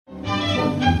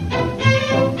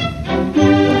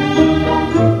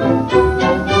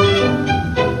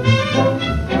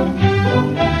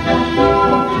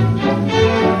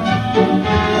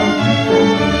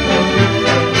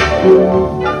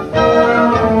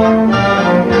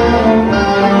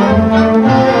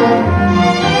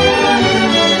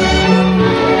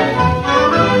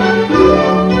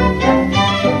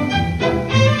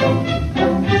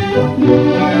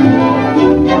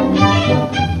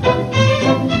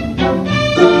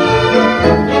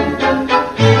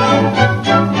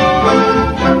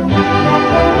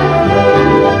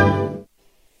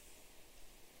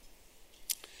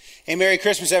Merry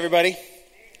Christmas, everybody.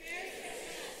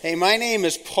 Hey, my name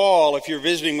is Paul, if you're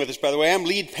visiting with us, by the way. I'm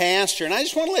lead pastor, and I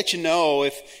just want to let you know,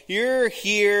 if you're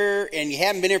here and you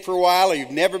haven't been here for a while, or you've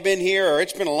never been here, or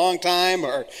it's been a long time,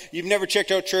 or you've never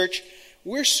checked out church,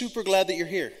 we're super glad that you're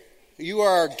here. You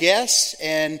are our guests,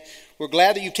 and we're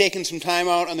glad that you've taken some time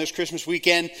out on this Christmas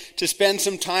weekend to spend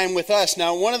some time with us.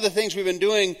 Now, one of the things we've been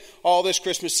doing all this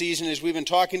Christmas season is we've been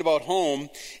talking about home.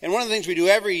 And one of the things we do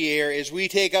every year is we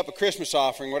take up a Christmas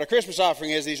offering. What a Christmas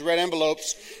offering is, these red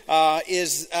envelopes,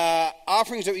 is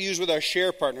offerings that we use with our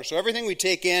share partners. So everything we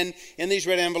take in these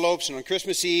red envelopes and on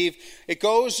Christmas Eve, it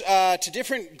goes to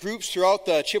different groups throughout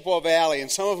the Chippewa Valley. And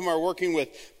some of them are working with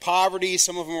poverty,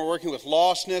 some of them are working with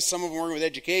lostness, some of them are working with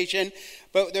education.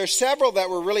 But there are several that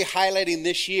we're really highlighting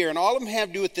this year, and all of them have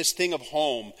to do with this thing of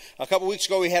home. A couple weeks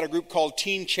ago, we had a group called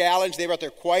Teen Challenge. They brought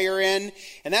their choir in,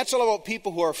 and that's all about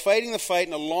people who are fighting the fight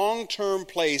in a long-term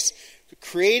place,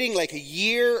 creating like a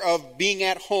year of being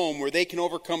at home where they can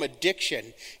overcome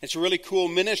addiction. It's a really cool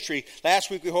ministry. Last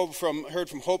week we heard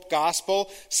from Hope Gospel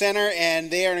Center,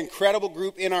 and they are an incredible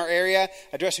group in our area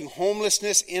addressing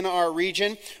homelessness in our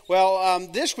region. Well,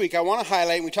 this week I want to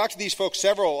highlight, and we talked to these folks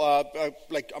several,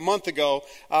 like a month ago,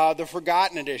 the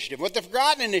Forgotten Initiative. What the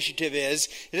Forgotten Initiative is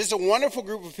a wonderful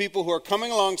group of people who are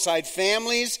coming alongside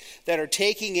families that are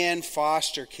taking in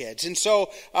foster kids. And so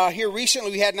here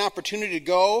recently we had an opportunity to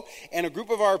go, and a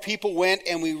group of our people went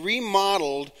and we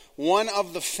remodeled one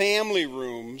of the family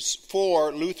rooms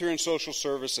for Lutheran Social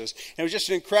Services. And it was just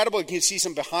an incredible, you can see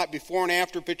some before and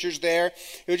after pictures there.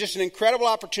 It was just an incredible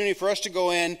opportunity for us to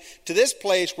go in to this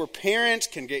place where parents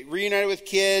can get reunited with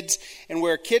kids and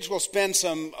where kids will spend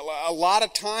a lot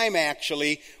of time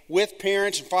actually with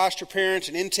parents and foster parents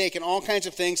and intake and all kinds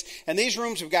of things. And these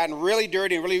rooms have gotten really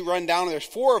dirty and really run down. And there's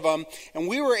 4 of them. And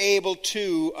we were able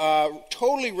to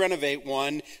totally renovate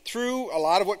one through a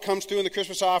lot of what comes through in the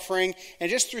Christmas offering and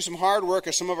just through some hard work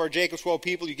of some of our Jacob's Well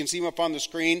people. You can see them up on the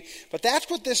screen. But that's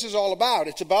what this is all about.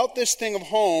 It's about this thing of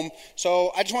home.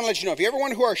 So I just want to let you know, if you ever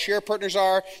wonder who our share partners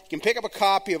are, you can pick up a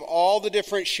copy of all the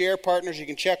different share partners. You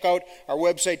can check out our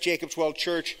website,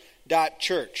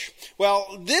 jacobswellchurch.church.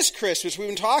 Well, this Christmas, we've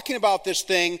been talking about this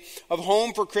thing of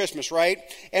home for Christmas, right?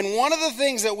 And one of the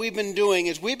things that we've been doing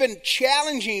is we've been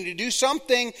challenging you to do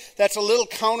something that's a little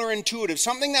counterintuitive,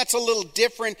 something that's a little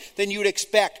different than you would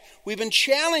expect. We've been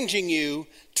challenging you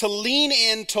to lean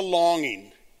into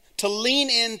longing, to lean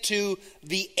into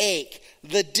the ache,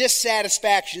 the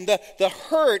dissatisfaction, the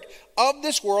hurt of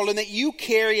this world and that you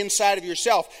carry inside of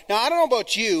yourself. Now, I don't know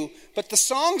about you, but the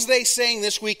songs they sang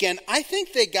this weekend, I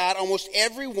think they got almost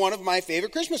every one of my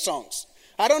favorite Christmas songs.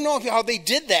 I don't know how they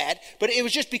did that, but it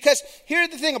was just because, here's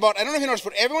the thing about, I don't know if you noticed,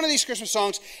 but every one of these Christmas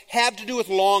songs have to do with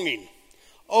longing.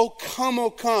 Oh,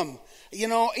 come. You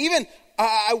know, even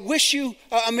I wish you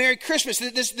a Merry Christmas.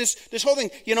 This whole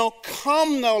thing, you know,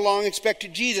 come thou long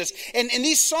expected Jesus. And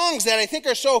these songs that I think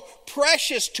are so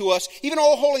precious to us, even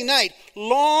O Holy Night,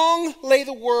 long lay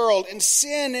the world in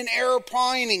sin and error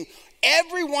pining.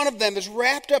 Every one of them is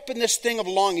wrapped up in this thing of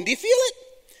longing. Do you feel it?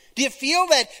 Do you feel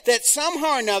that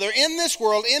somehow or another in this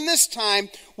world, in this time,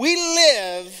 we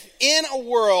live in a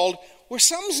world where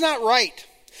something's not right.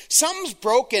 Something's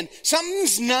broken.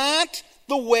 Something's not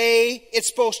the way it's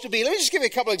supposed to be. Let me just give you a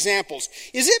couple examples.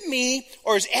 Is it me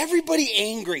or is everybody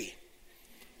angry?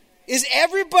 Is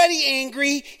everybody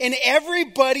angry and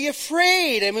everybody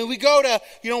afraid? I mean, we go to,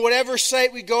 whatever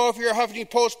site we go, if you're a Huffington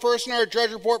Post person or a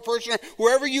Drudge Report person or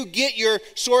wherever you get your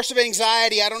source of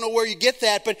anxiety, I don't know where you get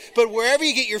that, but wherever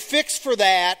you get your fix for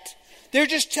that, they're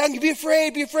just telling you, be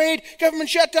afraid, government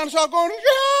shutdown, it's all going,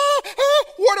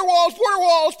 water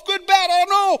walls, good, bad, I don't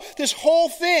know. This whole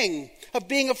thing of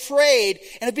being afraid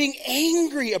and of being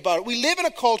angry about it. We live in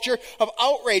a culture of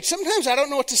outrage. Sometimes I don't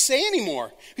know what to say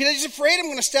anymore because I'm just afraid I'm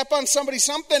going to step on somebody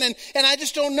something and I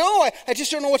just don't know. I just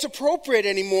don't know what's appropriate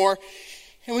anymore.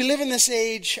 And we live in this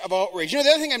age of outrage. The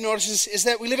other thing I've noticed is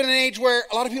that we live in an age where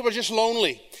a lot of people are just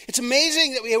lonely. It's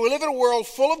amazing that we live in a world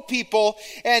full of people,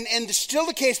 and still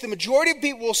the case, the majority of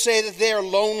people will say that they are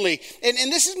lonely. And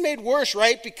this is made worse,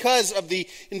 right, because of the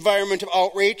environment of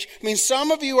outrage. I mean,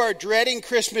 some of you are dreading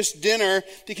Christmas dinner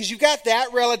because you've got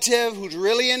that relative who's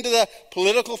really into the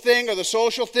political thing or the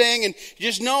social thing, and you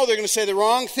just know they're going to say the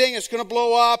wrong thing, it's going to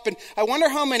blow up. And I wonder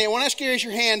how many, I want to ask you to raise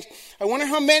your hand, I wonder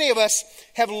how many of us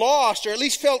have lost or at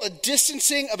least felt a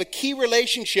distancing of a key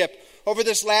relationship over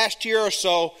this last year or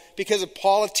so because of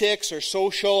politics or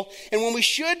social. And when we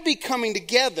should be coming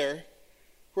together,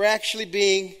 we're actually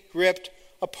being ripped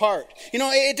apart.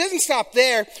 It doesn't stop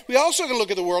there. We also can look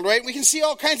at the world, right? We can see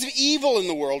all kinds of evil in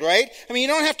the world, right? I mean, you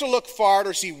don't have to look far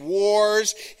to see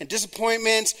wars and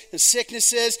disappointments and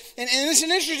sicknesses. And it's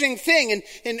an interesting thing.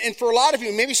 And for a lot of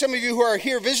you, maybe some of you who are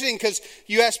here visiting because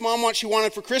you asked Mom what she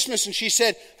wanted for Christmas and she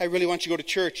said, I really want you to go to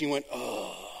church. And you went,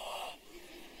 oh.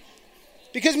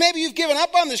 Because maybe you've given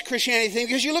up on this Christianity thing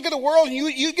because you look at the world and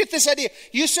you get this idea.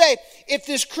 You say, if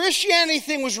this Christianity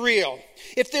thing was real,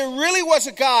 if there really was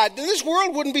a God, then this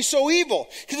world wouldn't be so evil.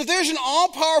 Because if there's an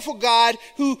all-powerful God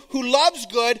who loves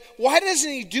good, why doesn't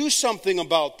he do something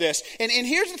about this? And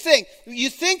here's the thing. You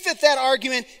think that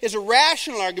argument is a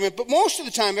rational argument, but most of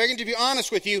the time, if I can be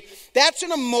honest with you, that's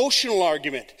an emotional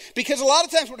argument. Because a lot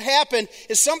of times what happened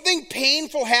is something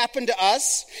painful happened to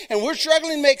us, and we're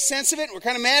struggling to make sense of it, and we're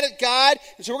kind of mad at God,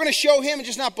 and so we're going to show him and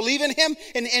just not believe in him.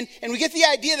 And we get the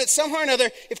idea that somehow or another,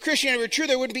 if Christianity were true,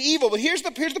 there wouldn't be evil. But here's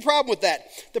the problem with that.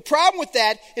 The problem with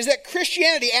that is that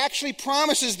Christianity actually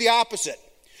promises the opposite.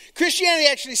 Christianity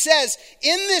actually says,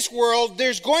 in this world,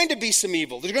 there's going to be some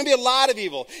evil. There's going to be a lot of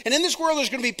evil. And in this world, there's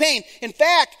going to be pain. In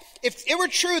fact, if it were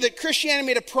true that Christianity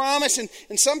made a promise,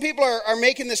 and some people are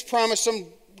making this promise, some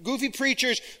goofy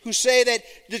preachers who say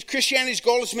that Christianity's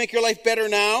goal is to make your life better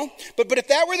now. But if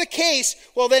that were the case,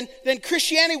 well, then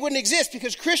Christianity wouldn't exist,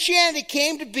 because Christianity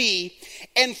came to be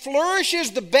and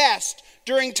flourishes the best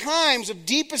during times of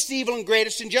deepest evil and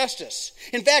greatest injustice.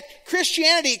 In fact,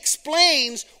 Christianity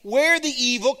explains where the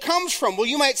evil comes from. Well,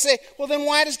 you might say, well, then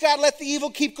why does God let the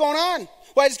evil keep going on?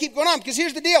 Why does it keep going on? Because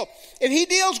here's the deal. If he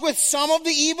deals with some of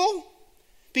the evil,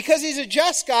 because he's a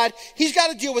just God, he's got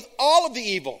to deal with all of the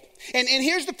evil. And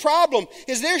here's the problem,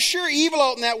 is there's sure evil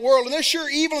out in that world, and there's sure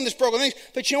evil in this broken thing,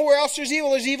 but you know where else there's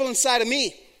evil? There's evil inside of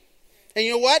me. And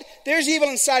you know what? There's evil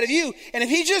inside of you. And if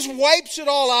he just wipes it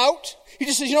all out, he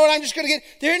just says, you know what, I'm just going to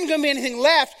there isn't going to be anything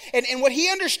left. And what he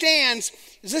understands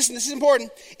is, listen, this is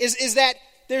important, is that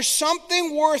there's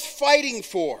something worth fighting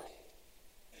for.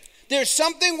 There's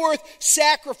something worth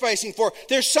sacrificing for.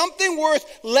 There's something worth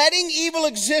letting evil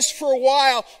exist for a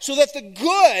while so that the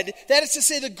good, that is to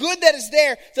say the good that is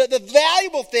there, the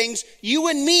valuable things, you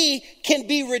and me can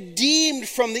be redeemed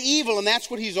from the evil. And that's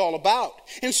what he's all about.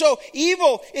 And so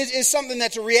evil is something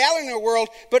that's a reality in our world,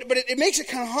 but it makes it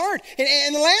kind of hard.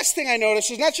 And the last thing I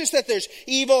notice is not just that there's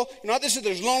evil, not just that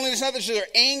there's loneliness, not just that there's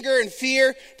anger and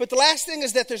fear, but the last thing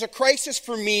is that there's a crisis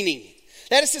for meaning.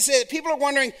 That is to say that people are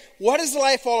wondering, what is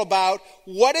life all about?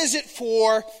 What is it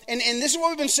for? And this is what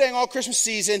we've been saying all Christmas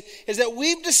season, is that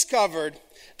we've discovered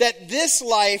that this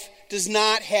life does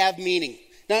not have meaning.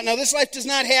 Now this life does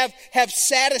not have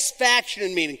satisfaction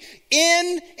and meaning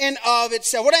in and of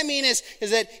itself. What I mean is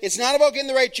that it's not about getting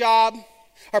the right job,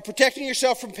 or protecting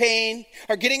yourself from pain,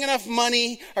 or getting enough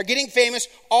money, or getting famous.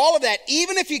 All of that,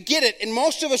 even if you get it, and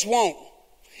most of us won't,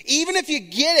 even if you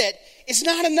get it, it's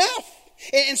not enough.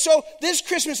 And so this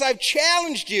Christmas, I've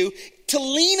challenged you to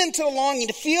lean into the longing,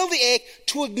 to feel the ache,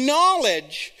 to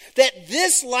acknowledge that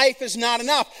this life is not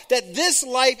enough, that this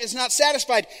life is not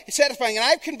satisfying. And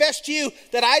I've confessed to you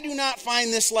that I do not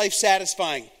find this life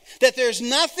satisfying. That there's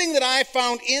nothing that I've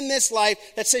found in this life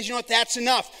that says, you know what, that's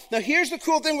enough. Now here's the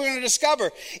cool thing we're going to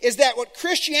discover, is that what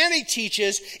Christianity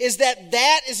teaches is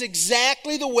that is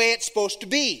exactly the way it's supposed to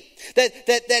be. That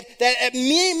it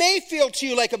may feel to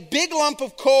you like a big lump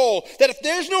of coal, that if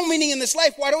there's no meaning in this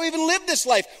life, why do we even live this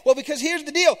life? Well, because here's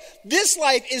the deal. This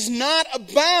life is not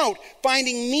about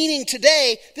finding meaning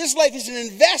today. This life is an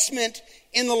investment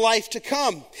in the life to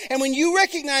come. And when you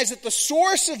recognize that the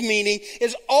source of meaning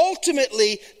is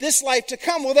ultimately this life to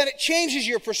come, well, then it changes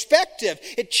your perspective.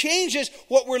 It changes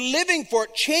what we're living for.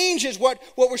 It changes what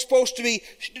we're supposed to be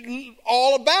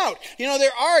all about. You know,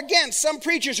 there are, again, some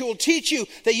preachers who will teach you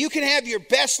that you can have your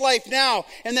best life now,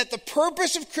 and that the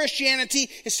purpose of Christianity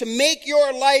is to make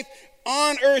your life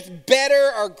on earth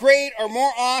better or great or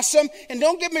more awesome. And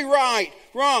don't get me wrong.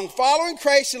 Following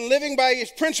Christ and living by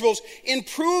his principles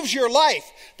improves your life.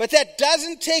 But that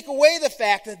doesn't take away the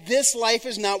fact that this life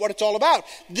is not what it's all about.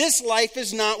 This life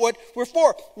is not what we're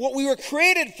for. What we were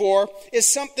created for is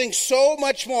something so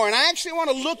much more. And I actually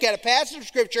want to look at a passage of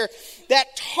Scripture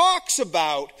that talks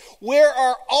about where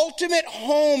our ultimate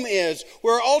home is,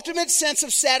 where our ultimate sense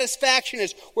of satisfaction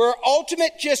is, where our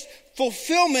ultimate just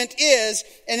fulfillment is,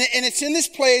 and it's in this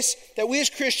place that we as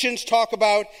Christians talk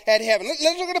about at heaven. Let's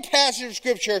look at a passage of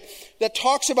Scripture that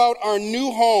talks about our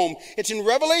new home. It's in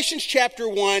Revelation chapter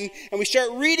 1, and we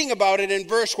start reading about it in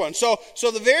verse 1. So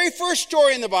the very first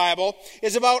story in the Bible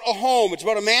is about a home. It's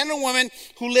about a man and a woman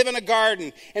who live in a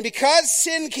garden. And because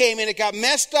sin came in, it got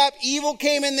messed up, evil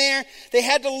came in there, they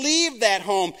had to leave that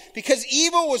home because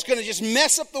evil was going to just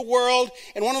mess up the world.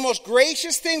 And one of the most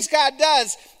gracious things God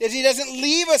does is he doesn't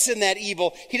leave us in in that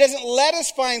evil. He doesn't let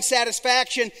us find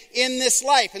satisfaction in this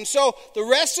life. And so the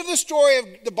rest of the story of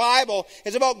the Bible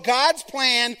is about God's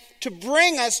plan to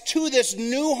bring us to this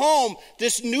new home,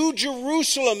 this new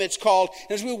Jerusalem, it's called.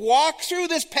 And as we walk through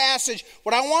this passage,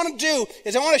 what I want to do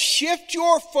is I want to shift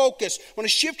your focus. I want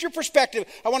to shift your perspective.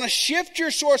 I want to shift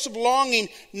your source of longing,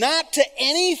 not to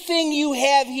anything you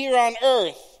have here on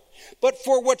earth, but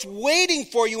for what's waiting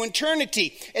for you in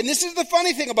eternity. And this is the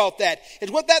funny thing about that,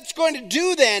 is what that's going to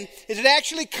do then is it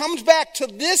actually comes back to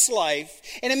this life,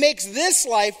 and it makes this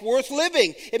life worth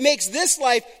living. It makes this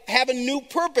life have a new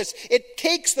purpose. It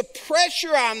takes the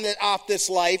pressure off this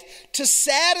life to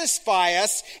satisfy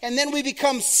us, and then we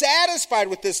become satisfied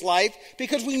with this life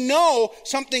because we know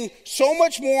something so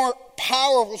much more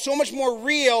powerful, so much more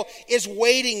real is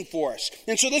waiting for us.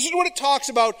 And so this is what it talks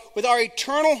about with our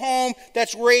eternal home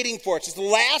that's waiting for us. It's the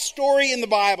last story in the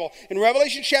Bible. In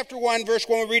Revelation chapter 1, verse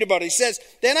 1, we read about it. He says,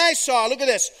 then I saw, look at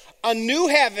this, a new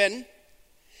heaven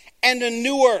and a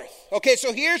new earth. Okay,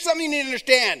 so here's something you need to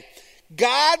understand.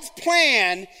 God's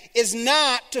plan is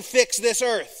not to fix this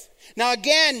earth. Now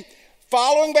again,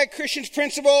 following by Christians'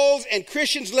 principles and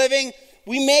Christians living,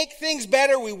 we make things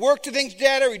better, we work to things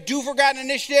better, we do Forgotten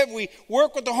Initiative, we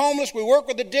work with the homeless, we work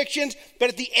with addictions, but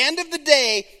at the end of the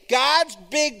day, God's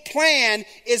big plan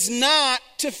is not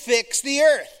to fix the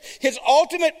earth. His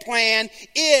ultimate plan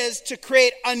is to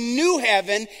create a new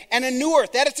heaven and a new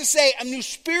earth. That is to say, a new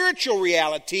spiritual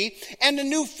reality and a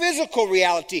new physical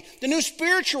reality. The new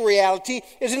spiritual reality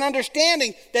is an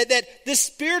understanding that this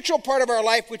spiritual part of our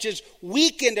life, which is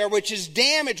weakened or which is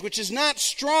damaged, which is not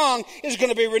strong, is going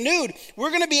to be renewed.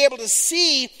 We're going to be able to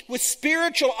see with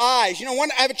spiritual eyes. You know,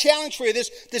 I have a challenge for you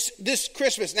this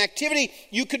Christmas, an activity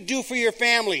you could do for your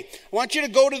family. I want you to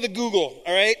go to the Google,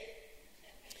 all right?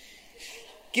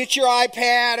 Get your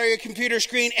iPad or your computer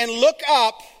screen and look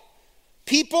up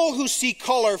people who see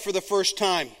color for the first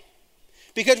time.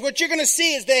 Because what you're going to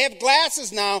see is they have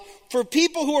glasses now for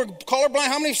people who are colorblind.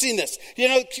 How many have seen this? You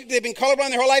know, they've been colorblind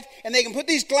their whole life, and they can put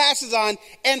these glasses on,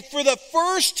 and for the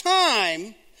first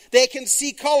time, they can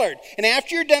see colored. And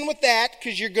after you're done with that,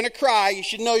 because you're going to cry, you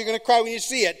should know you're going to cry when you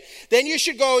see it, then you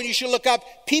should go and you should look up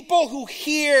people who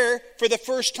hear for the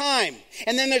first time.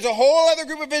 And then there's a whole other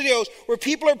group of videos where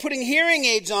people are putting hearing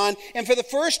aids on, and for the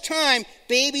first time,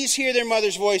 babies hear their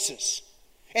mother's voices.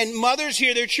 And mothers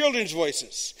hear their children's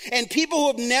voices. And people who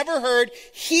have never heard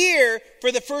hear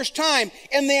for the first time.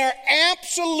 And they are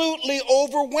absolutely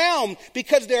overwhelmed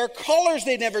because there are colors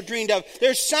they never dreamed of.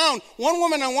 There's sound. One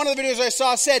woman on one of the videos I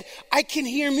saw said, I can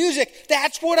hear music.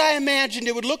 That's what I imagined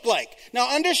it would look like.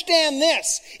 Now understand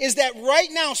this, is that right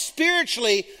now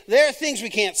spiritually, there are things we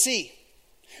can't see.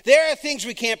 There are things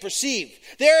we can't perceive.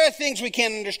 There are things we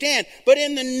can't understand. But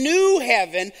in the new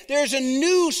heaven, there's a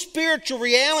new spiritual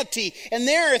reality. And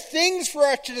there are things for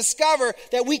us to discover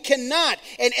that we cannot.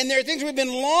 And there are things we've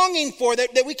been longing for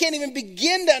that we can't even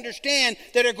begin to understand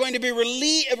that are going to be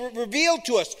revealed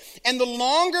to us. And the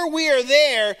longer we are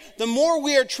there, the more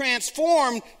we are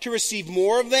transformed to receive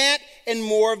more of that and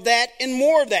more of that and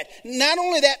more of that. Not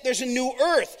only that, there's a new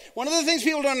earth. One of the things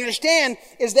people don't understand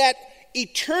is that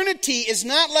eternity is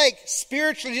not like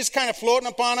spiritually just kind of floating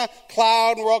up on a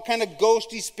cloud and we're all kind of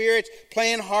ghosty spirits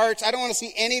playing hearts. I don't want to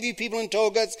see any of you people in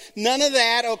togas. None of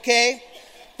that, okay?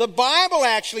 The Bible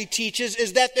actually teaches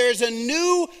is that there's a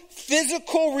new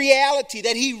physical reality,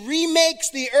 that he remakes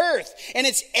the earth. And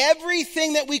it's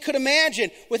everything that we could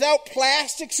imagine, without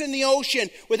plastics in the ocean,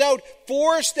 without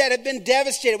forests that have been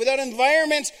devastated, without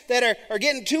environments that are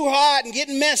getting too hot and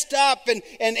getting messed up,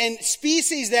 and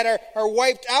species that are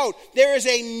wiped out. There is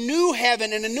a new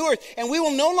heaven and a new earth, and we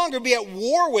will no longer be at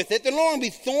war with it. There will no longer be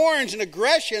thorns and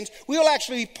aggressions. We will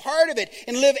actually be part of it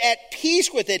and live at peace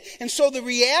with it. And so the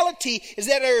reality is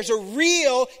that there is a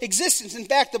real existence. In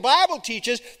fact, the Bible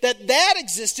teaches that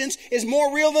existence is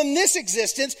more real than this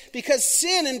existence, because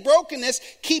sin and brokenness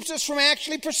keeps us from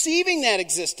actually perceiving that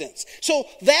existence. So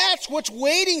that's what's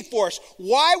waiting for us.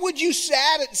 Why would you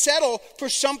settle for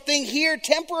something here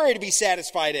temporary to be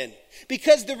satisfied in?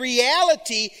 Because the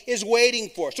reality is waiting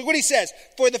for us. Look what he says.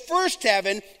 For the first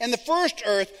heaven and the first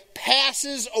earth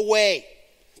passes away.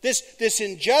 This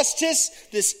injustice,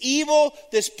 this evil,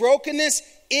 this brokenness,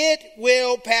 it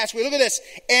will pass away. Look at this.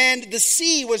 And the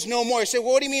sea was no more. You say,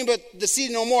 well, what do you mean by the sea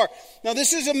no more? Now,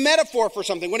 this is a metaphor for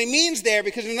something. What he means there,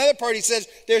 because in another part he says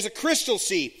there's a crystal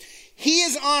sea. He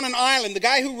is on an island. The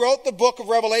guy who wrote the book of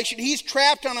Revelation, he's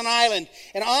trapped on an island.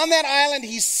 And on that island,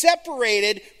 he's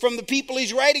separated from the people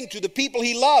he's writing to, the people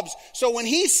he loves. So when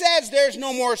he says there's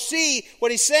no more sea, what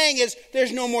he's saying is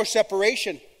there's no more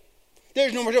separation.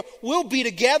 There's no more. We'll be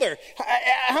together.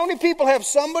 How many people have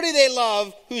somebody they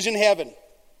love who's in heaven?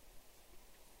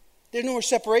 there's no more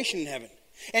separation in heaven.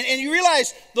 And you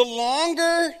realize the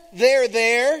longer they're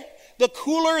there, the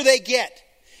cooler they get.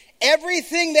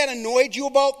 Everything that annoyed you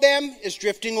about them is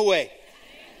drifting away.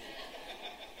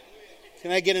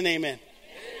 Can I get an amen?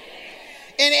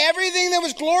 And everything that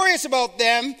was glorious about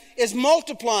them is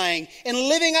multiplying and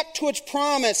living up to its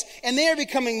promise. And they are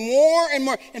becoming more and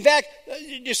more. In fact,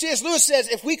 C.S. Lewis says,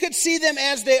 if we could see them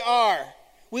as they are,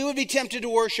 we would be tempted to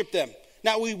worship them.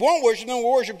 Now, we won't worship them,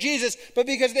 we'll worship Jesus, but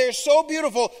because they are so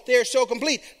beautiful, they are so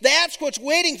complete. That's what's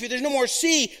waiting for you. There's no more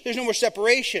sea, there's no more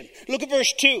separation. Look at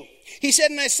verse 2. He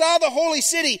said, and I saw the holy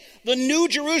city, the new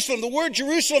Jerusalem. The word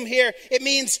Jerusalem here, it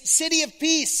means city of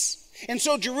peace. And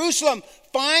so Jerusalem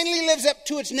finally lives up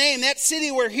to its name. That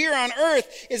city where here on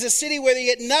earth is a city where they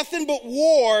get nothing but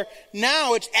war.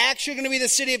 Now it's actually going to be the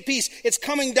city of peace. It's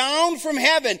coming down from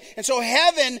heaven. And so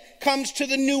heaven comes to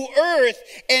the new earth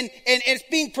and it's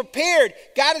being prepared.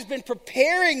 God has been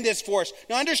preparing this for us.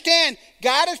 Now understand,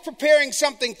 God is preparing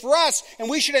something for us and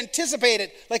we should anticipate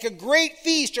it like a great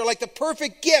feast or like the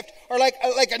perfect gift or like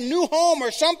a new home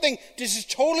or something. This is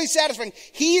totally satisfying.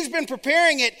 He's been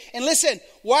preparing it. And listen,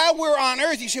 while we're on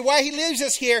earth, you say, why he leaves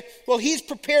us here? Well, he's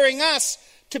preparing us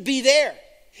to be there.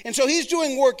 And so he's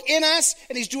doing work in us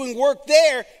and he's doing work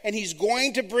there and he's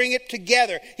going to bring it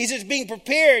together. He says being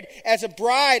prepared as a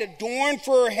bride adorned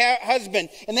for her husband.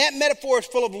 And that metaphor is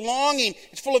full of longing.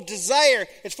 It's full of desire.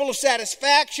 It's full of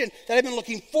satisfaction that I've been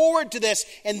looking forward to this.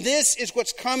 And this is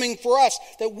what's coming for us,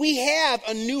 that we have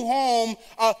a new home,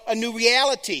 a new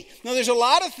reality. Now there's a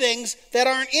lot of things that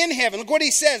aren't in heaven. Look what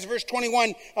he says, verse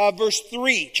 21, verse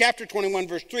 3, chapter 21,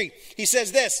 verse 3. He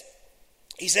says this.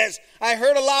 He says, I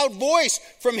heard a loud voice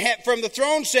from the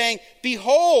throne saying,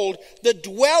 behold, the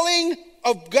dwelling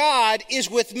of God is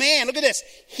with man. Look at this.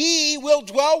 He will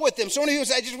dwell with them. So many people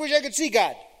say, I just wish I could see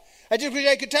God. I just wish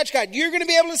I could touch God. You're going to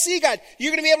be able to see God.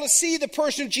 You're going to be able to see the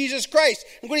person of Jesus Christ.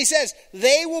 And what he says,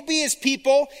 they will be his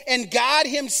people and God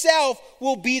himself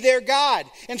will be their God.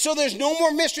 And so there's no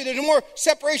more mystery. There's no more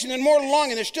separation. There's more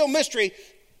longing. There's still mystery.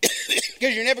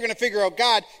 Because you're never going to figure out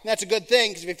God, and that's a good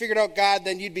thing, because if you figured out God,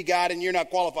 then you'd be God, and you're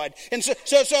not qualified. And so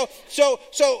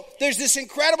there's this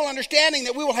incredible understanding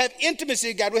that we will have intimacy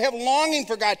with God, we have longing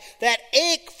for God, that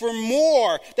ache for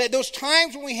more, that those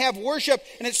times when we have worship,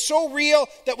 and it's so real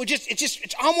that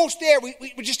it's almost there,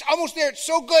 we're just almost there, it's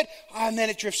so good, and then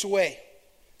it drifts away.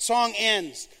 Song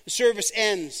ends, the service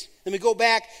ends. Then we go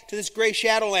back to this gray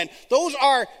shadowland. Those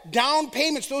are down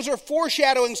payments, those are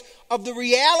foreshadowings of the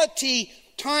reality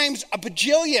times a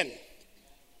bajillion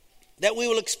that we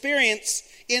will experience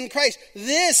in Christ.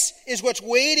 This is what's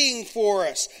waiting for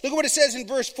us. Look at what it says in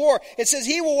verse 4. It says,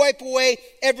 he will wipe away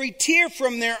every tear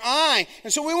from their eye.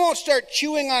 And so we won't start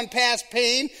chewing on past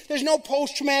pain. There's no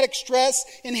post-traumatic stress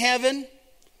in heaven.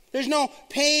 There's no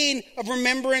pain of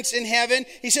remembrance in heaven.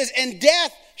 He says, and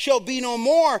death shall be no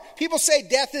more. People say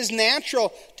death is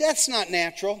natural. Death's not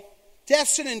natural.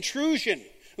 Death's an intrusion.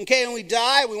 Okay, when we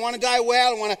die, we want to die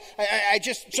well.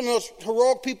 Some of those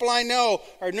heroic people I know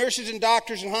are nurses and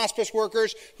doctors and hospice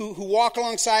workers who walk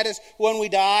alongside us when we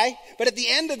die. But at the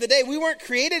end of the day, we weren't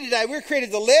created to die. We were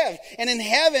created to live. And in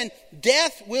heaven,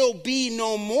 death will be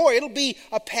no more. It'll be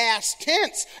a past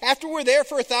tense. After we're there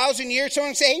for 1,000 years,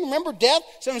 someone will say, hey, remember death?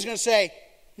 Someone's going to say,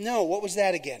 no, what was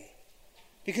that again?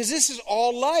 Because this is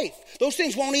all life. Those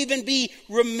things won't even be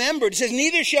remembered. It says,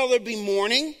 neither shall there be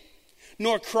mourning,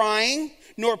 nor crying,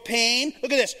 nor pain.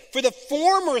 Look at this. For the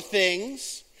former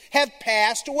things have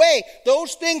passed away.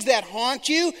 Those things that haunt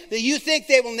you, that you think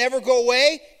they will never go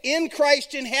away, in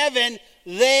Christ in heaven,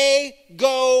 they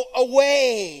go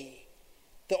away.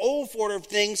 The old order of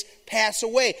things pass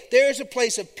away. There is a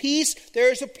place of peace.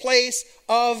 There is a place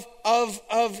of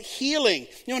healing.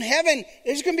 You know, in heaven,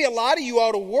 there's going to be a lot of you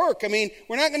out of work. I mean,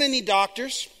 we're not going to need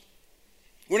doctors.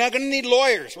 We're not going to need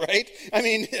lawyers, right? I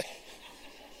mean,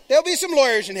 there'll be some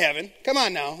lawyers in heaven. Come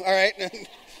on now, all right?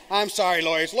 I'm sorry,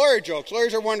 lawyers. Lawyer jokes.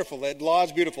 Lawyers are wonderful. The law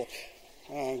is beautiful.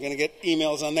 I'm going to get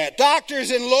emails on that.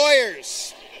 Doctors and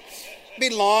lawyers. Be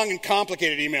long and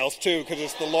complicated emails, too, because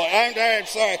it's the law. I'm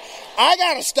sorry. I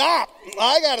got to stop.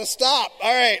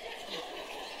 All right.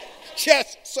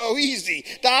 Just so easy.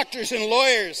 Doctors and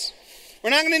lawyers. We're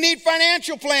not going to need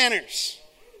financial planners.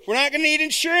 We're not going to need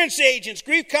insurance agents,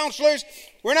 grief counselors.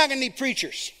 We're not going to need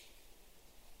preachers.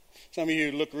 Some of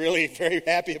you look really very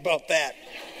happy about that.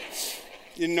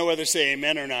 You didn't know whether to say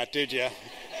amen or not, did you?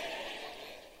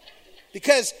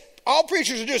 Because all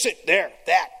preachers will do is say, there,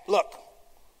 that, look.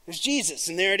 There's Jesus,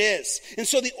 and there it is. And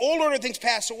so the old order of things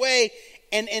pass away,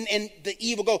 and the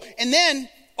evil go. And then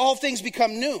all things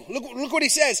become new. Look what he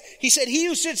says. He said, he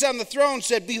who sits on the throne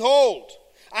said, behold,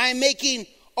 I am making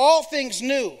all things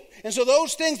new. And so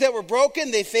those things that were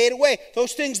broken, they fade away.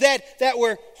 Those things that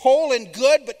were whole and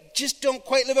good but just don't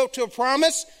quite live up to a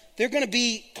promise, they're going to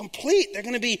be complete. They're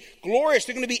going to be glorious.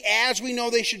 They're going to be as we know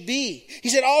they should be. He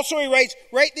said also, he writes,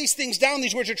 write these things down.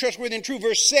 These words are trustworthy and true.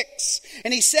 Verse 6.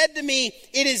 And he said to me,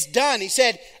 it is done. He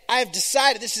said, I have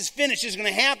decided this is finished. This is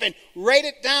going to happen. Write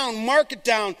it down. Mark it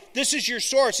down. This is your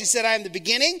source. He said, I am the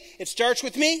beginning. It starts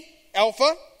with me,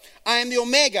 Alpha. I am the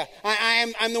Omega.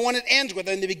 I'm the one it ends with.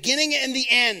 I'm the beginning and the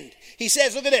end. He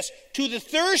says, look at this. To the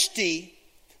thirsty,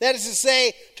 that is to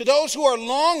say, to those who are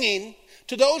longing,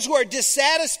 to those who are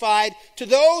dissatisfied, to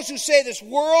those who say this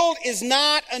world is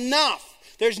not enough.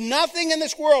 There's nothing in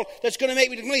this world that's going to make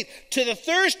me complete. To the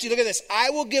thirsty, look at this.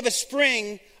 I will give a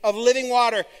spring of living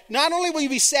water. Not only will you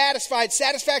be satisfied,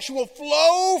 satisfaction will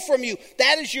flow from you.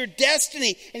 That is your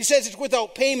destiny. And he says it's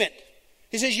without payment.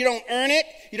 He says you don't earn it.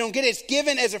 You don't get it. It's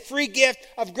given as a free gift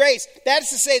of grace. That is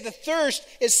to say the thirst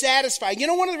is satisfied. You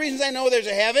know one of the reasons I know there's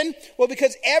a heaven? Well,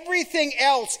 because everything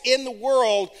else in the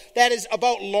world that is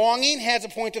about longing has a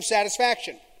point of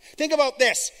satisfaction. Think about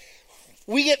this.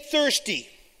 We get thirsty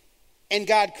and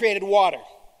God created water.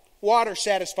 Water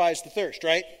satisfies the thirst,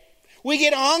 right? We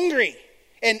get hungry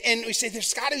and we say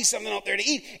there's got to be something out there to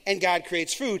eat, and God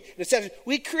creates food.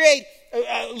 We create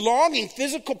longing,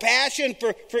 physical passion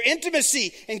for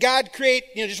intimacy, and God create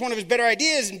just one of his better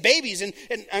ideas and babies, and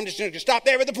I'm just going to stop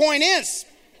there, but the point is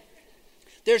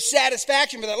there's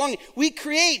satisfaction for that longing. We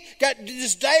create God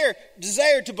this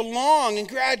desire to belong, and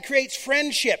God creates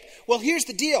friendship. Well, here's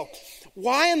the deal.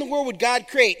 Why in the world would God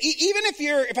create? Even if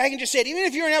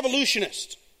you're an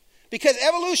evolutionist, because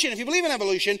evolution, if you believe in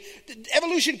evolution,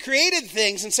 evolution created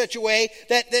things in such a way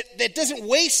that doesn't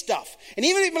waste stuff. And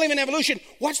even if you believe in evolution,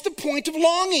 what's the point of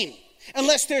longing?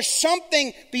 Unless there's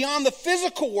something beyond the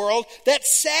physical world that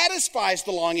satisfies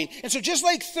the longing. And so just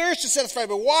like thirst is satisfied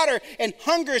by water and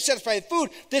hunger is satisfied by food,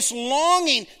 this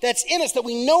longing that's in us, that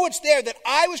we know it's there, that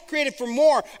I was created for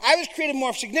more, I was created more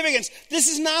of significance, this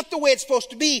is not the way it's supposed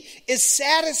to be, is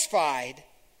satisfied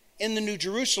in the New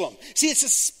Jerusalem. See, it's a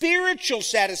spiritual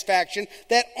satisfaction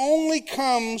that only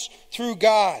comes through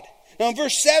God. Now in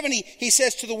verse 70, he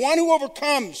says, to the one who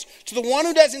overcomes, to the one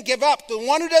who doesn't give up, to the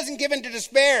one who doesn't give in to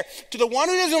despair, to the one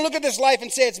who doesn't look at this life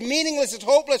and say it's meaningless, it's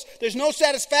hopeless, there's no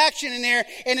satisfaction in there,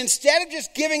 and instead of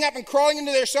just giving up and crawling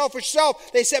into their selfish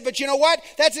self, they said, but you know what?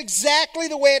 That's exactly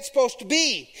the way it's supposed to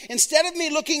be. Instead of me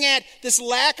looking at this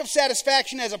lack of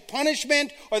satisfaction as a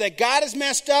punishment, or that God has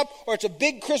messed up, or it's a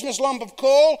big Christmas lump of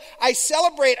coal, I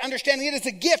celebrate understanding it is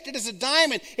a gift, it is a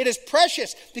diamond, it is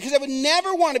precious, because I would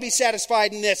never want to be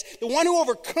satisfied in this. The one who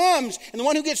overcomes and the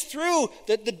one who gets through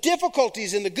the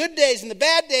difficulties and the good days and the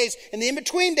bad days and the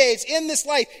in-between days in this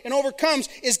life and overcomes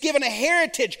is given a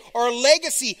heritage or a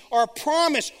legacy or a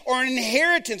promise or an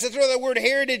inheritance. That's what the word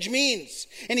heritage means.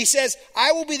 And he says,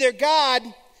 I will be their God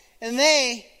and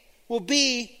they will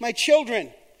be my children.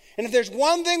 And if there's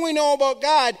one thing we know about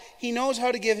God, he knows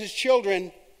how to give his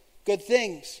children good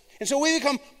things. And so we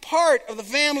become part of the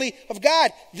family of God.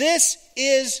 This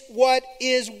is what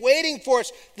is waiting for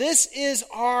us. This is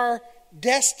our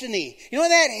destiny. You know what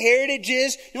that heritage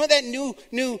is? You know what that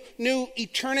new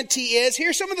eternity is?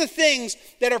 Here's some of the things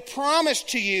that are promised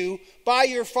to you by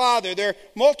your Father. There are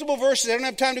multiple verses. I don't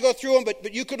have time to go through them,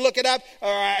 but you could look it up.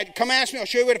 Or come ask me. I'll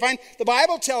show you where to find. The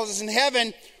Bible tells us in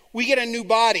heaven we get a new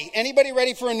body. Anybody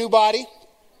ready for a new body?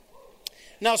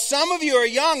 Now, some of you are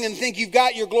young and think you've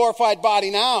got your glorified body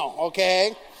now,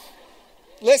 okay?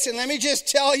 Listen, let me just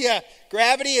tell you,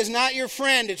 gravity is not your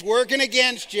friend. It's working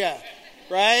against you,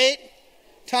 right?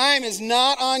 Time is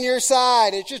not on your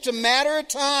side. It's just a matter of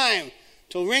time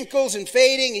till wrinkles and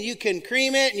fading, and you can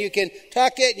cream it, and you can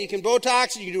tuck it, and you can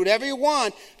Botox it, you can do whatever you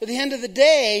want. But at the end of the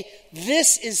day,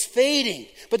 this is fading.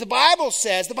 But the Bible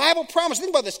says, the Bible promises,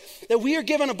 think about this, that we are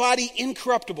given a body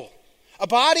incorruptible. A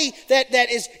body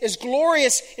that is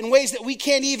glorious in ways that we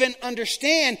can't even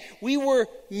understand. We were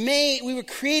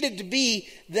created to be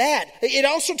that. It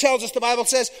also tells us, the Bible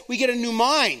says, we get a new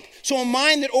mind. So a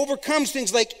mind that overcomes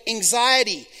things like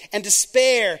anxiety and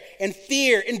despair and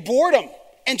fear and boredom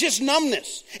and just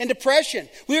numbness and depression.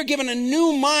 We are given a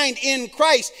new mind in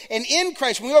Christ. And in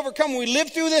Christ, when we overcome, when we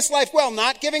live through this life well,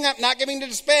 not giving up, not giving to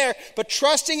despair, but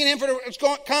trusting in him for what's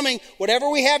coming, whatever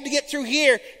we have to get through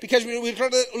here, because we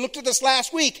looked at this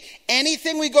last week,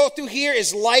 anything we go through here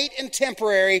is light and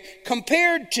temporary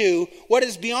compared to what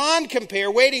is beyond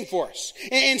compare waiting for us.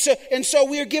 And so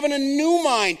we are given a new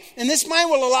mind. And this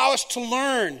mind will allow us to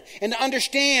learn and to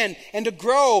understand and to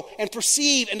grow and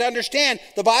perceive and to understand.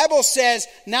 The Bible says,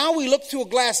 now we look through a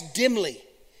glass dimly,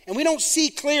 and we don't see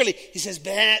clearly. He says,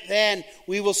 but then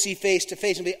we will see face to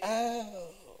face and be, oh,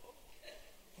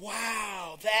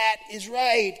 wow, that is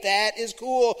right. That is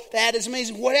cool. That is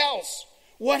amazing. What else?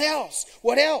 What else?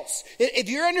 What else? If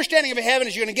your understanding of heaven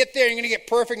is you're going to get there, you're going to get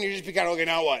perfect, and you're just be kind of, okay,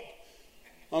 now what?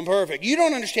 I'm perfect. You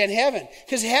don't understand heaven,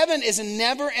 because heaven is a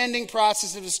never-ending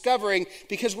process of discovering,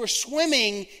 because we're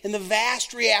swimming in the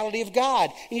vast reality of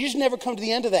God, and you just never come to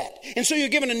the end of that. And so you're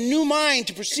given a new mind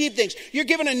to perceive things. You're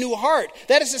given a new heart.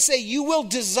 That is to say, you will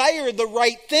desire the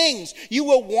right things. You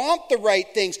will want the right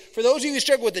things. For those of you who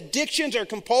struggle with addictions or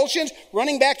compulsions,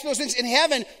 running back to those things, in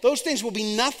heaven, those things will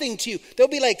be nothing to you. They'll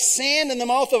be like sand in the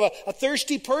mouth of a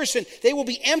thirsty person. They will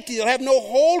be empty. They'll have no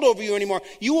hold over you anymore.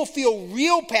 You will feel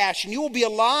real passion. You will be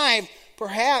alive,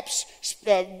 perhaps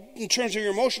in terms of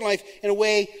your emotional life, in a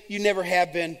way you never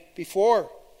have been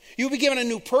before. You'll be given a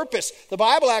new purpose. The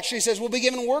Bible actually says we'll be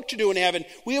given work to do in heaven.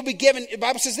 We'll be given, the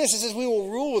Bible says this, it says we will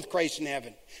rule with Christ in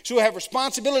heaven. So we'll have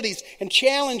responsibilities and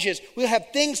challenges. We'll have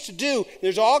things to do.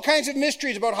 There's all kinds of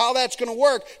mysteries about how that's going to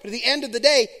work. But at the end of the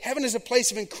day, heaven is a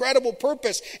place of incredible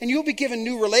purpose. And you'll be given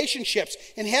new relationships.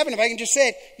 In heaven, if I can just say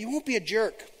it, you won't be a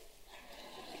jerk.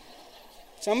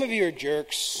 Some of you are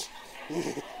jerks.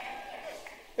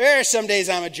 There are some days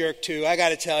I'm a jerk too, I got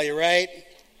to tell you, right?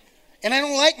 And I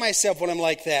don't like myself when I'm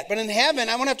like that. But in heaven,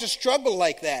 I won't have to struggle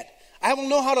like that. I will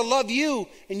know how to love you,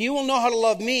 and you will know how to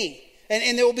love me.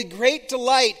 And there will be great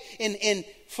delight in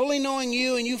fully knowing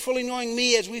you and you fully knowing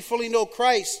me as we fully know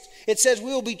Christ. It says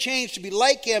we will be changed to be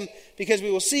like him because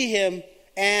we will see him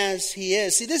as he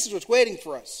is. See, this is what's waiting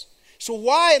for us. So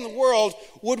why in the world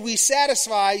would we be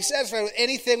satisfied with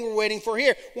anything we're waiting for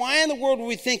here? Why in the world would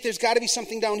we think there's got to be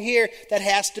something down here that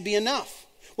has to be enough?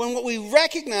 When what we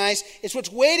recognize is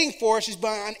what's waiting for us is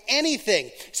beyond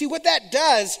anything. See, what that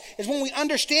does is when we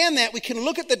understand that, we can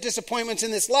look at the disappointments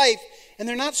in this life, and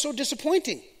they're not so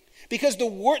disappointing. Because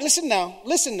listen now.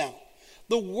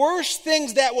 The worst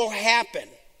things that will happen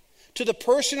to the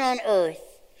person on earth,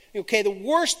 okay, the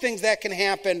worst things that can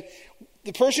happen,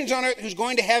 the persons on earth who's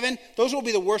going to heaven, those will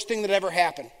be the worst thing that ever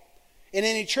happened. And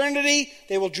in eternity,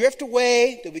 they will drift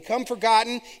away. They'll become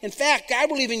forgotten. In fact, God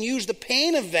will even use the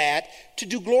pain of that to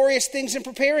do glorious things in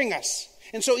preparing us.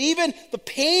 And so even the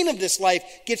pain of this life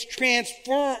gets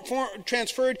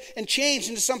transferred and changed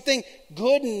into something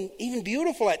good and even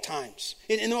beautiful at times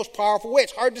in the most powerful way.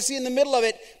 It's hard to see in the middle of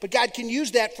it, but God can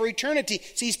use that for eternity.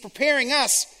 See, he's preparing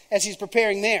us as he's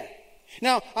preparing there.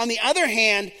 Now, on the other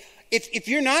hand, if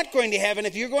you're not going to heaven,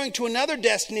 if you're going to another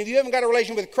destiny, if you haven't got a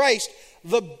relation with Christ,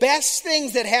 the best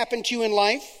things that happen to you in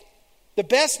life, the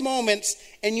best moments,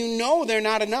 and you know they're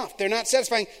not enough, they're not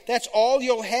satisfying, that's all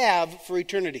you'll have for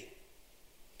eternity.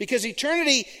 Because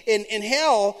eternity in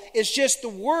hell is just the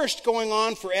worst going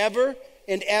on forever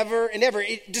and ever and ever.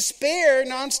 Despair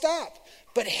nonstop.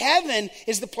 But heaven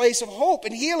is the place of hope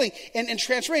and healing and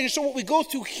transformation. So what we go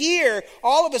through here,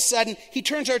 all of a sudden, he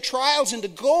turns our trials into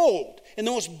gold in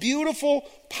the most beautiful,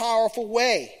 powerful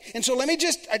way. And so I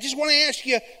just want to ask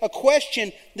you a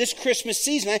question this Christmas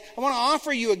season. I want to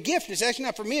offer you a gift. It's actually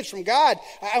not from me, it's from God.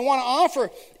 I want to offer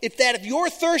if you're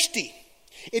thirsty,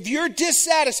 if you're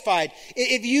dissatisfied,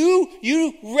 if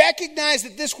you recognize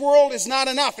that this world is not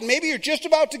enough, and maybe you're just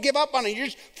about to give up on it, you're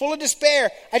just full of despair,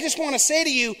 I just want to say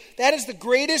to you, that is the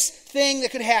greatest thing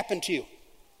that could happen to you.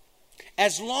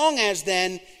 As long as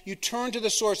then you turn to the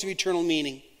source of eternal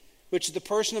meaning, which is the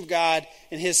person of God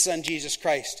and his Son, Jesus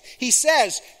Christ. He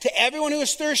says, to everyone who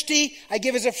is thirsty, I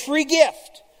give as a free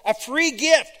gift,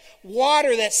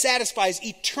 water that satisfies,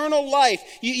 eternal life.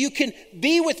 You can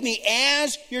be with me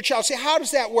as your child. Say, how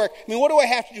does that work? I mean, what do I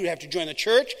have to do? Do I have to join the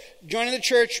church? Joining the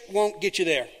church won't get you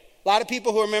there. A lot of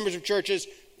people who are members of churches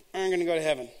aren't going to go to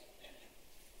heaven.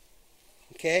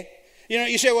 Okay?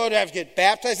 You say, well, do I have to get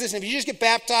baptized? Listen, if you just get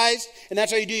baptized and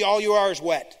that's all you do, all you are is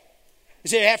wet. You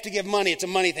say, I have to give money. It's a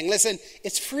money thing. Listen,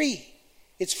 it's free.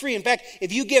 It's free. In fact,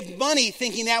 if you give money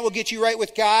thinking that will get you right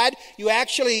with God,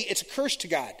 it's a curse to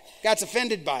God. God's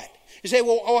offended by it. You say,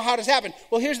 well, how does it happen?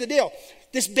 Well, here's the deal.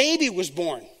 This baby was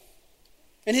born,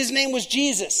 and his name was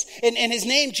Jesus. And his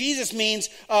name, Jesus, means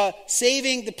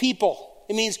saving the people.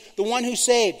 It means the one who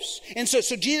saves. And so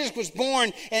Jesus was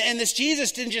born, and this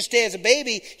Jesus didn't just stay as a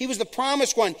baby. He was the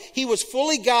promised one. He was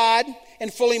fully God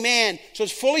and fully man. So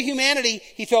as fully humanity,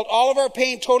 he felt all of our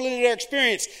pain totally in our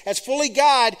experience. As fully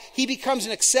God, he becomes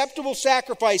an acceptable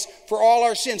sacrifice for all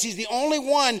our sins. He's the only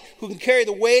one who can carry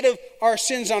the weight of our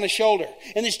sins on his shoulder.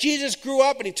 And this Jesus grew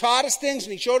up and he taught us things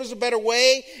and he showed us a better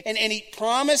way. And he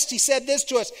promised, he said this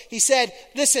to us. He said,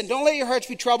 listen, don't let your hearts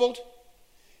be troubled.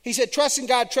 He said, trust in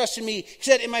God, trust in me. He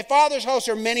said, in my Father's house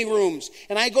are many rooms,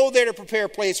 and I go there to prepare a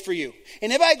place for you.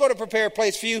 And if I go to prepare a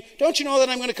place for you, don't you know that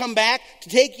I'm going to come back to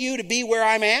take you to be where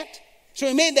I'm at? So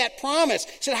he made that promise.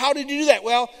 He said, how did he do that?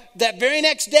 Well, that very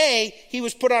next day, he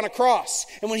was put on a cross.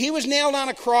 And when he was nailed on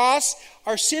a cross,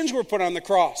 our sins were put on the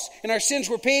cross. And our sins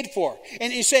were paid for.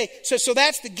 And you say, so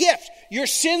that's the gift. Your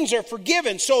sins are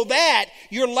forgiven so that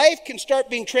your life can start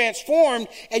being transformed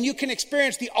and you can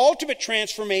experience the ultimate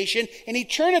transformation in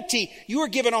eternity. You were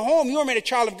given a home. You were made a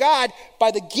child of God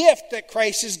by the gift that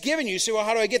Christ has given you. You say, well,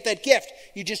 how do I get that gift?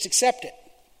 You just accept it.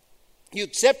 You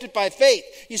accept it by faith.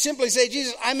 You simply say,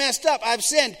 Jesus, I messed up. I've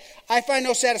sinned. I find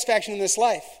no satisfaction in this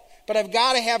life. But I've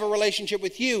got to have a relationship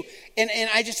with you. And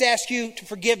I just ask you to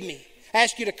forgive me. I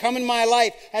ask you to come in my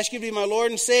life. I ask you to be my Lord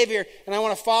and Savior. And I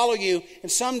want to follow you. And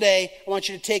someday, I want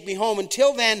you to take me home.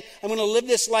 Until then, I'm going to live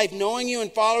this life knowing you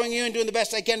and following you and doing the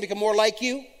best I can to become more like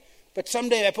you. But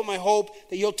someday, I put my hope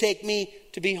that you'll take me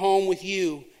to be home with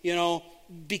you,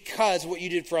 because of what you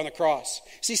did for on the cross.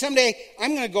 See, someday,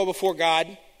 I'm going to go before God.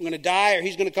 I'm going to die, or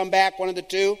he's going to come back, one of the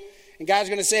two. And God's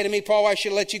going to say to me, Paul, I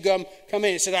should let you come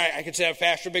in. He said, I could say I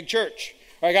pastor a big church,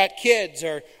 or I got kids,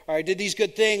 or I did these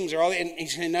good things, and he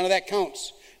said, none of that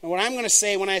counts. And what I'm going to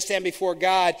say when I stand before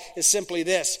God is simply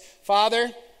this: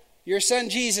 Father, your son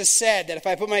Jesus said that if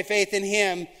I put my faith in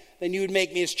him, then you would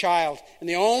make me his child. And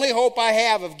the only hope I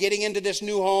have of getting into this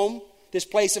new home, this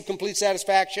place of complete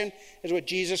satisfaction, is what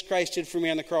Jesus Christ did for me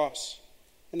on the cross.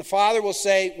 And the Father will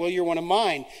say, well, you're one of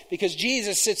mine. Because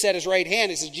Jesus sits at his right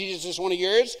hand. He says, Jesus, is one of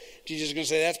yours? Jesus is going to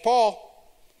say, that's Paul.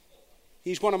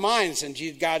 He's one of mine. And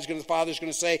the Father's going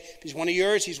to say, if he's one of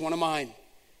yours, he's one of mine.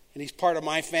 And he's part of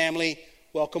my family.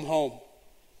 Welcome home.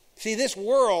 See, this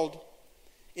world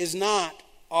is not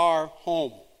our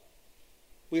home.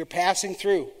 We are passing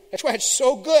through. That's why it's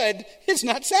so good, it's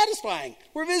not satisfying.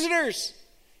 We're visitors.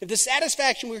 If the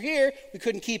satisfaction were here, we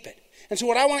couldn't keep it. And so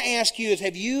what I want to ask you is,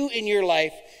 have you in your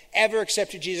life ever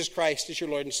accepted Jesus Christ as your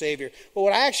Lord and Savior? Well,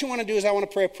 what I actually want to do is I want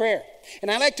to pray a prayer.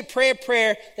 And I like to pray a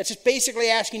prayer that's just basically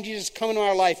asking Jesus to come into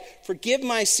our life, forgive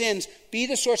my sins, be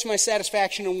the source of my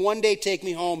satisfaction, and one day take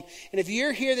me home. And if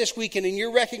you're here this weekend and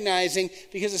you're recognizing,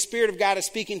 because the Spirit of God is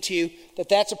speaking to you, that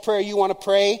that's a prayer you want to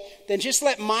pray, then just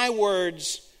let my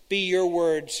words be your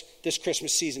words this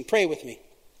Christmas season. Pray with me.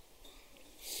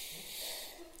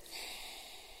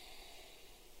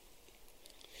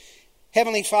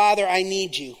 Heavenly Father, I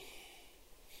need you.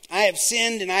 I have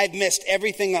sinned and I've messed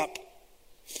everything up.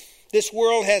 This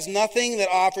world has nothing that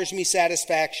offers me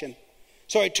satisfaction.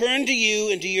 So I turn to you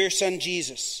and to your Son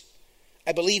Jesus.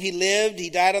 I believe he lived, he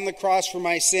died on the cross for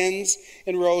my sins,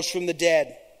 and rose from the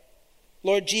dead.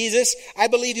 Lord Jesus, I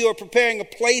believe you are preparing a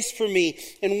place for me,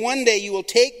 and one day you will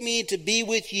take me to be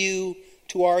with you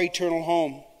to our eternal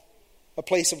home. A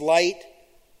place of light,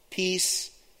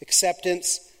 peace,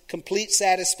 acceptance, complete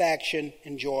satisfaction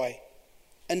and joy.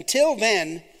 Until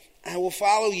then, I will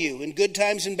follow you in good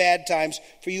times and bad times,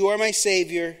 for you are my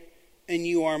Savior and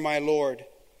you are my Lord.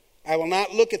 I will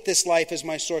not look at this life as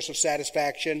my source of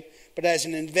satisfaction, but as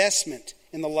an investment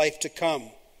in the life to come.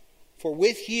 For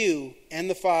with you and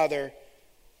the Father,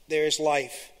 there is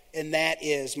life, and that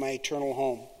is my eternal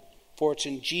home. For it's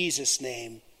in Jesus'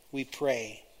 name we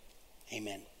pray.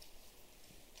 Amen.